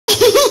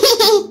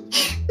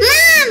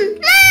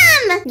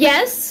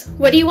Yes?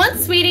 What do you want,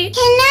 sweetie?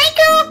 Can I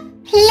go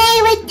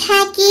play with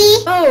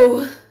Techy?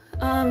 Oh,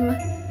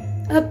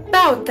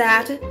 about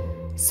that.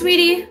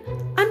 Sweetie,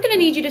 I'm gonna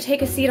need you to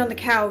take a seat on the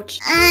couch.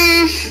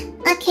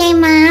 Okay,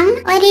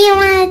 Mom. What do you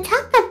want to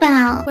talk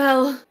about?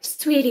 Well,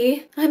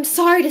 sweetie, I'm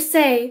sorry to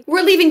say,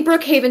 we're leaving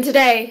Brookhaven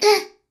today.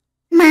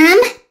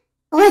 Mom?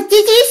 What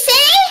did you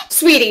say?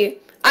 Sweetie,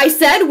 I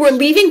said we're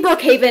leaving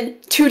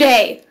Brookhaven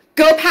today.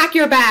 Go pack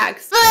your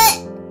bags.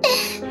 But,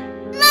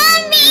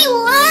 Mommy,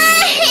 why?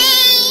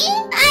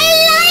 I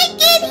like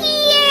it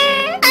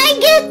here. I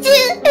get to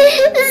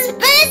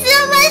spend so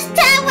much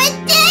time with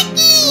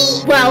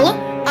Techy. Well,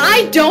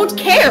 I don't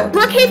care.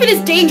 Brookhaven is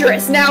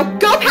dangerous. Now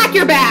go pack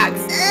your bags.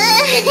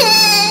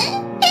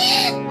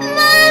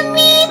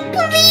 Mommy,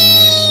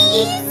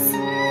 please.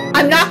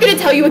 I'm not gonna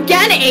tell you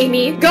again,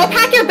 Amy. Go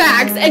pack your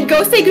bags and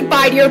go say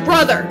goodbye to your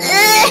brother. Okay.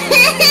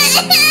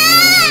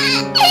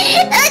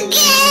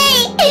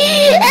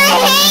 I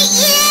hate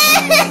you.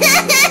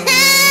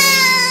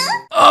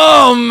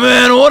 Oh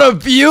man, what a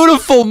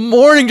beautiful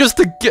morning just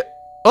to get.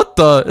 What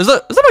the? Is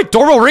that my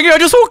doorbell ringing? I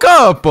just woke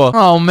up.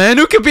 Oh man,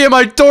 who could be at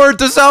my door at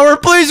this hour?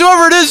 Please,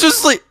 whoever it is, just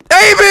sleep.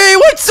 Amy,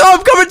 what's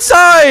up? Come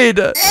inside.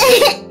 I'm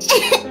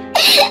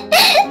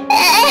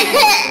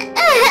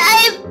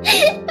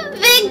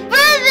Big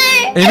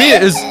Brother. Amy,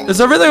 is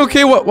everything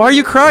okay? Why are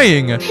you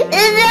crying? No,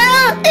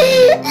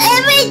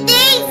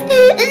 everything's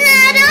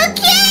not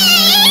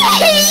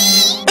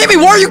okay. Amy,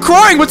 why are you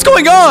crying? What's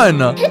going on?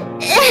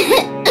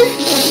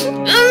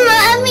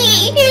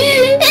 Mommy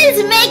is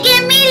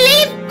making me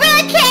leave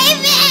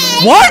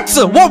Brookhaven. What?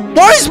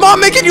 Why is Mom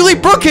making you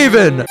leave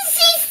Brookhaven?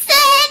 She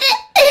said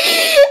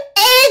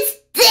it's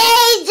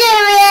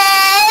dangerous.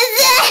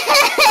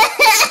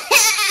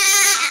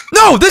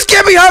 No, this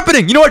can't be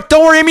happening. You know what?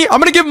 Don't worry, Amy. I'm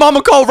gonna give Mom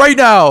a call right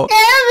now. No,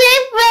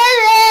 Big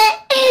Brother,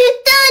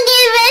 don't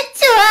even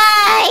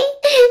try.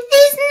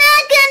 She's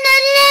not gonna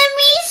let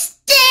me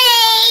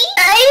stay.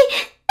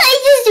 I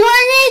just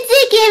wanted to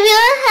give you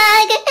a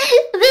hug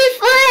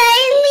before I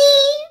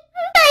leave.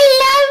 I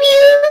love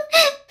you,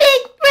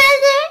 Big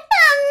Brother.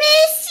 I'll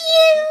miss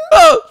you.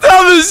 Oh,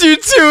 I'll miss you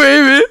too,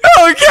 Amy.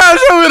 Oh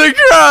gosh, I'm gonna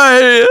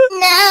cry.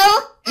 No,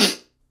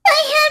 I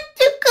have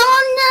to go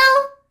now,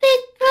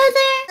 Big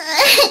Brother.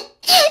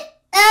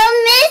 I'll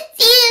miss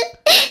you.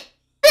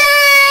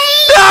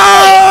 Bye. No,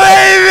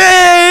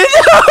 Amy!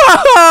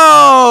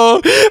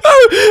 No!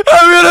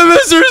 I'm gonna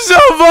miss her so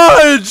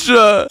much!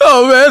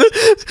 Oh, man.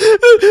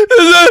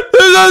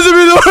 This has to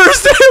be the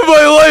worst day of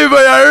my life. I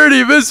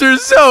already miss her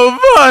so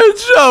much.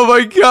 Oh,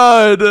 my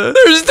God.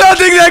 There's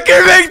nothing that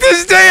can make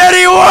this day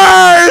any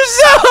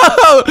worse!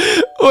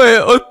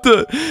 Wait, what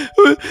the?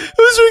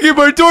 Who's ringing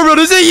my doorbell?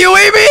 Is it you,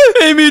 Amy?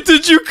 Amy,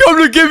 did you come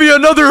to give me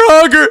another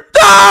hug? Or...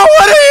 No!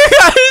 What are you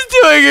guys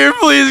doing here?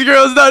 Please,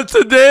 girls, not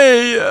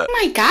today. Oh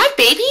my God,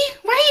 baby.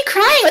 Why are you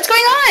crying? What's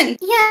going on?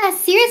 Yeah,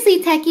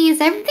 seriously, Techy, is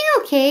everything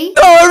okay?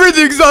 No,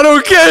 everything's not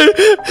okay.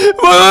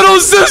 My little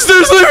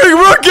sister's leaving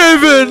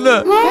Brookhaven.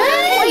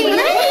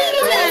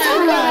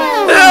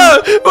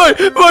 Yeah,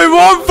 my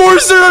mom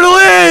forced her to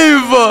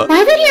leave.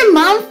 Why would your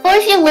mom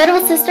force your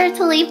little sister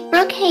to leave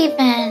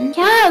Brookhaven?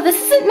 Yeah, this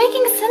isn't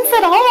making sense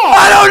at all.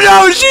 I don't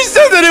know. She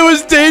said that it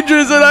was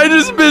dangerous, and I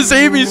just miss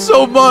Amy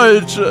so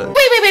much.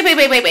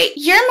 Wait.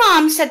 Your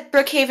mom said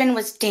Brookhaven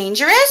was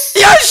dangerous?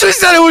 Yeah, she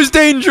said it was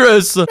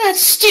dangerous. That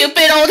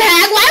stupid old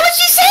hag. Why would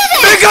she say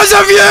that? Because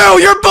of you.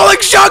 You're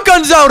pulling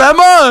shotguns out, Emma.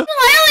 Well,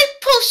 I only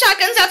pull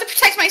shotguns out to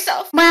protect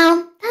myself.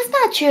 Well, that's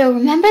not true.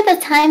 Remember the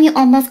time you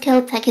almost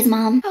killed Techy's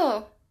mom?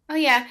 Oh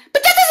yeah.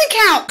 But that doesn't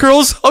count.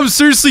 Girls, I'm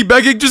seriously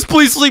begging. Just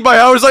please leave my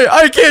house.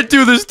 I can't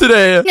do this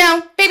today.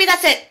 No, baby,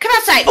 that's it. Come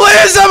outside.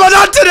 Please, Emma,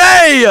 not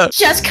today.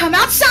 Just come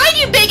outside,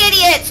 you big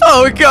idiot.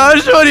 Oh,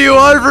 gosh. What do you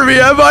want from me,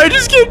 Emma? I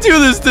just can't do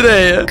this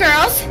today.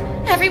 Girls,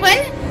 everyone,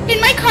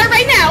 in my car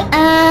right now.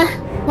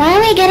 Why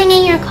are we getting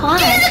in your car?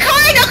 Get in the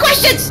car, no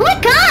questions. Oh my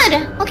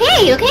God.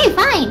 Okay,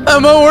 fine.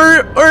 Emma,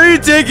 where are you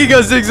taking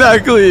us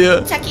exactly?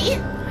 Techy,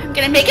 I'm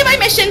gonna make it my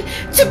mission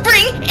to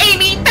bring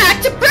Amy back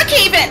to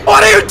Brookhaven.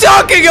 What are you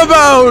talking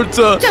about?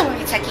 Don't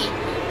worry, Techy.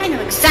 I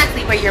know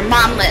exactly where your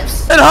mom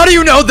lives. And how do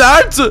you know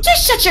that?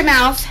 Just shut your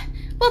mouth.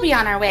 We'll be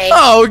on our way.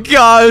 Oh,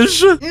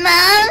 gosh. Mom, where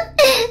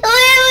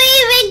are we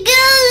even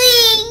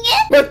going?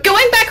 We're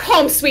going back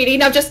home, sweetie.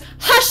 Now just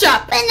hush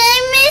up. But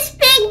I miss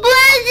Big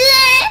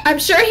Brother. I'm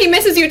sure he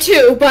misses you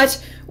too, but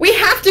we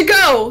have to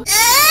go.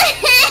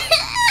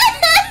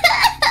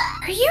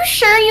 Are you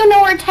sure you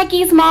know where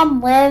Techy's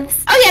mom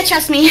lives? Oh yeah,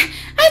 trust me.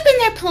 I've been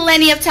there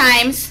plenty of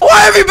times. Why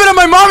have you been at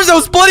my mom's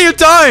house plenty of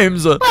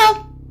times?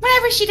 Well,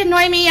 whenever she'd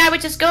annoy me, I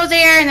would just go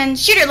there and then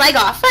shoot her leg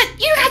off. But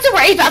you don't have to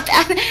worry about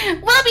that.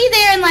 We'll be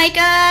there in like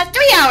 3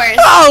 hours.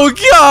 Oh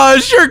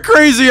gosh, you're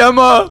crazy,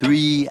 Emma.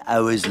 3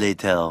 hours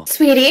later.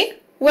 Sweetie,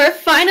 we're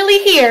finally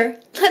here.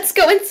 Let's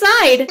go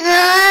inside.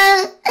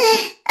 Mom,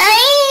 I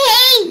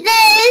hate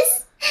this.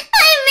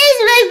 I miss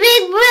my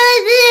Big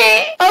Brother.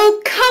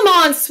 Oh, come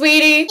on,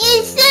 sweetie.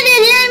 You should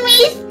have let me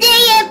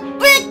stay at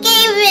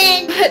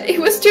Brookhaven. But it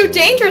was too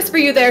dangerous for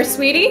you there,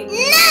 sweetie.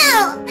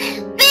 No!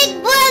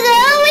 Big Brother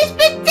always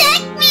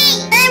protect me.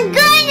 I'm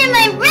going to my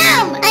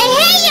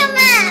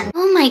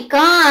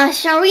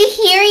gosh, are we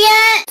here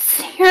yet?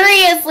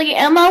 Seriously,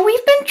 Emma,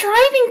 we've been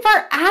driving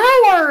for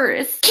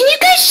hours. Can you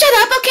guys shut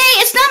up, okay?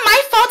 It's not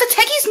my fault that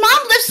Techie's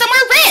mom lives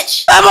somewhere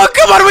rich. Emma,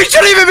 come on, we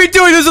shouldn't even be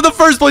doing this in the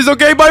first place,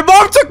 okay? My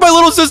mom took my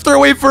little sister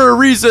away for a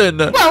reason.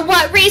 Well,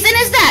 what reason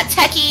is that,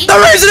 Techie? The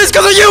reason is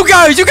because of you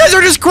guys. You guys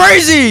are just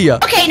crazy.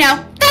 Okay,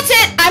 no. That's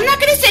it. I'm not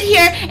gonna sit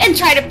here and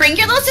try to bring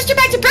your little sister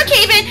back to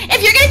Brookhaven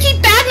if you're gonna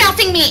keep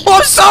bad-mouthing me. Well,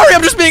 I'm sorry.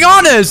 I'm just being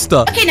honest.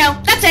 Okay, no.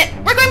 That's it.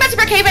 We're going back to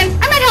Brookhaven.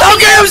 I'm not helping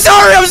Okay, you.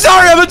 I'm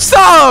sorry. But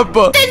stop.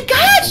 Then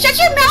God, shut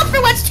your mouth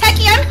for once,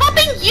 Techie. I'm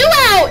helping you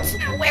out.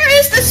 Where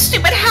is this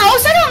stupid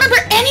house? I don't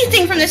remember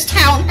anything from this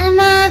town.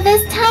 Emma,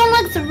 this town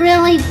looks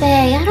really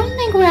big. I don't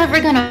think we're ever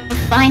gonna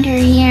find her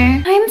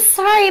here. I'm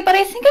sorry, but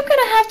I think I'm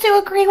gonna have to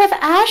agree with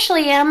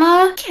Ashley,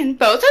 Emma. Can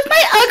both of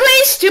my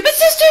ugly, stupid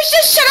sisters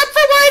just shut up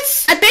for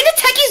once? I've been to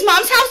Techie's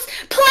mom's house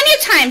plenty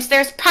of times.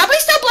 There's probably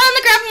still blood on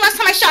the ground from last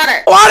time I shot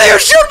her. Why do you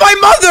shoot my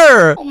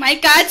mother? Oh my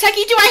God,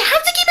 Techie, do I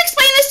have to keep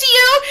explaining this to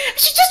you?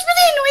 She just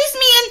really annoys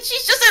me, and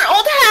she's just an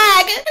old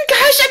hag. And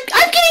gosh,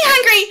 I'm getting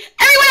hungry.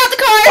 Everyone out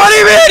the car. What do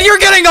you mean you're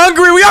getting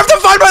hungry? We have to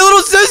find my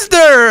little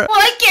sister.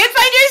 Well, I can't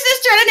find your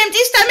sister on an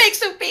empty stomach,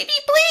 so baby,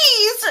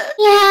 please.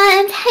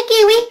 Yeah, and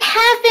Techie, we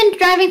have been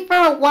driving for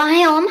a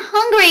while. I'm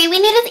hungry. We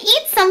need to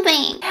eat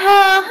something.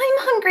 I'm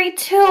hungry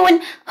too,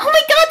 and oh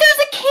my God,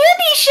 there's a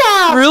candy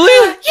shop! Really?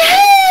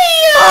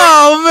 Yay!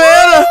 Oh,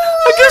 man.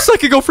 I guess I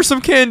could go for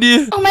some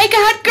candy. Oh my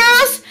God,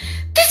 girls,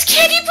 this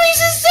candy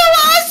place is so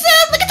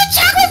awesome. Look at the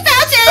chocolate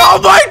fountain. Oh,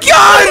 my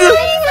God.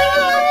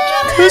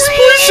 This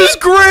place is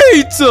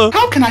great.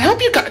 How can I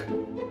help you guys?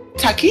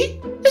 Techie?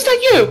 Is that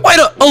you? Wait,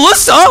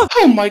 Alyssa?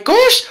 Oh my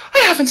gosh, I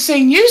haven't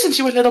seen you since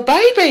you were a little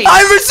baby. I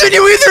haven't seen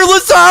you either,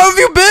 Alyssa. How have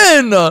you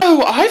been?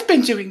 Oh, I've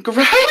been doing great.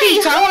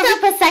 Wait, hold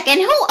up a second.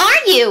 Who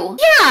are you?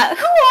 Yeah,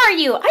 who are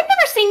you? I've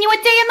never seen you a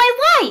day in my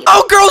life.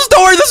 Oh, girls,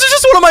 don't worry. This is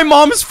just one of my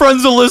mom's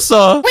friends,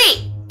 Alyssa.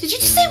 Wait, did you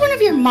just say one of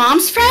your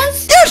mom's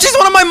friends? Yeah, she's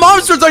one of my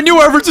mom's friends. I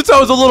knew her ever since I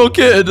was a little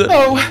kid.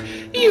 Oh,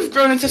 you've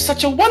grown into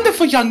such a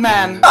wonderful young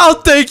man.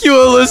 Oh, thank you,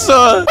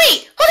 Alyssa.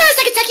 Wait, hold on a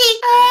second, Techie.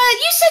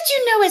 You said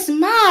you know his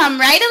mom,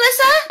 right,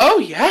 Alyssa? Oh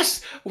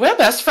yes, we're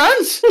best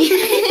friends. Why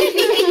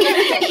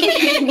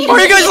are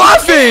you guys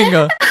laughing?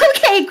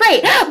 Okay,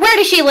 great. Where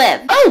does she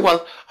live? Oh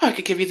well, I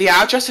could give you the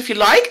address if you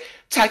like.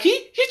 Techie,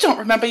 you don't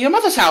remember your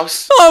mother's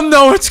house.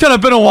 No, it's kind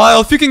of been a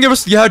while. If you can give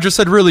us the address,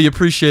 I'd really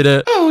appreciate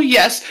it. Oh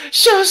yes,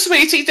 sure,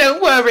 sweetie,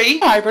 don't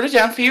worry. I wrote it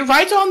down for you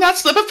right on that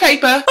slip of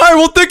paper. All right,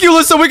 well, thank you,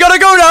 Alyssa. We gotta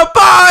go now.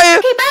 Bye.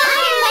 Okay,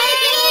 bye.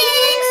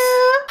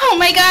 Oh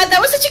my God, that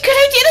was such a good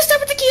idea to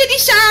stop at the candy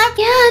shop.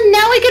 Yeah,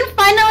 now we can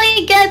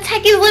finally get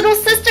Techie's little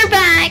sister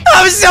back.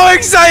 I'm so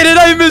excited.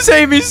 I miss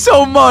Amy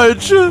so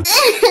much. I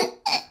miss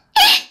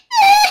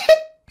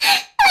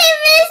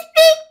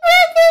Big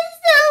Brother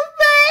so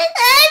much.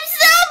 I'm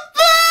so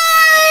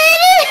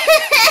bored.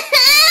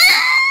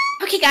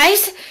 Okay,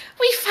 guys,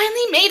 we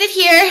finally made it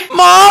here.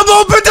 Mom,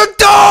 open the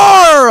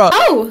door.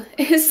 Oh,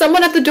 is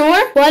someone at the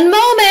door? One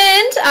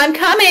moment, I'm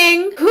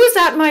coming. Who's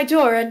at my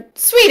door? And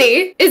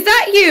sweetie, is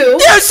that you?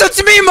 Yes,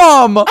 that's me,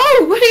 Mom.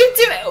 Oh, what are you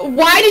doing?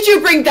 Why did you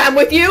bring them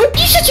with you?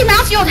 You shut your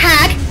mouth, you old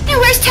hag. Now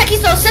where's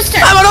Techie's little sister?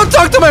 Emma, don't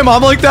talk to my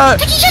mom like that.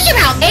 Techie, shut your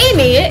mouth.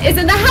 Amy is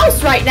in the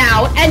house right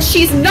now, and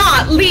she's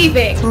not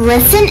leaving.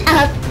 Listen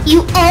up,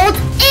 you old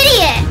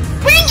idiot.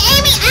 Bring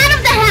Amy out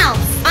of the house.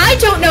 I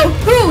don't know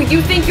who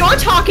you think you're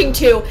talking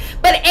to,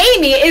 but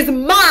Amy is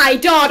my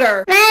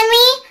daughter.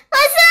 Mommy,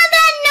 what's all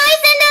that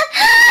noise in the...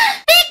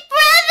 Big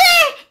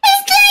Brother,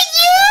 is that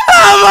you?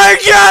 Oh my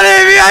God,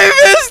 Amy, I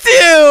missed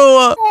you.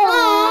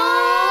 Aww.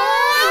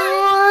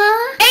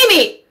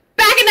 Amy,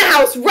 back in the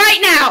house right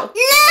now.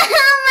 No,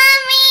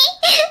 Mommy,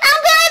 I'm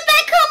going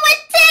back home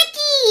with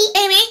Techie.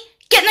 Amy,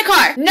 get in the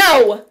car.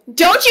 No,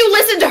 don't you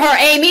listen to her,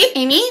 Amy.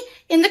 Amy,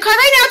 in the car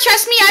right now.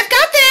 Trust me, I've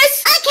got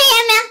this. Okay,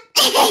 Emma.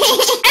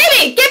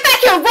 Amy, get back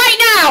here right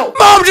now.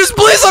 Mom, just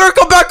please let her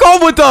come back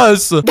home with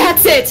us.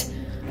 That's it.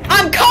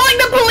 I'm calling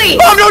the police.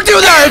 Mom, don't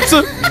do that.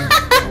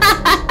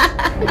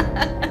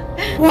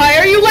 Why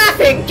are you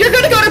laughing? You're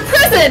gonna go to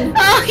prison.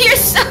 Oh, you're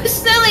so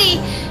silly.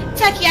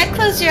 Techie, I'd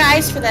close your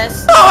eyes for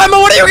this. Oh, Emma,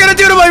 what are you gonna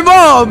do to my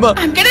mom?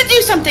 I'm gonna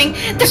do something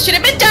that should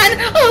have been done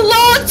a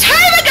long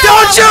time ago.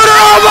 Don't shoot her!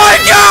 Oh my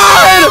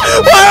God!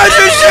 Why would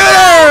you shoot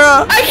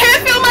her? I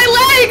can't feel my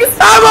legs.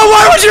 Emma,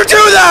 why would you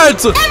do that?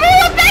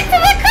 Everyone back to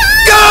the car.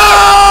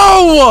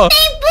 Go!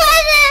 Big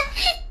Brother,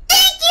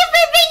 thank you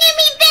for bringing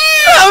me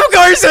back. Of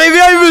course, Amy,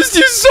 I missed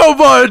you so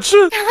much.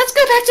 Now let's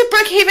go back to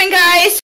Brookhaven, guys.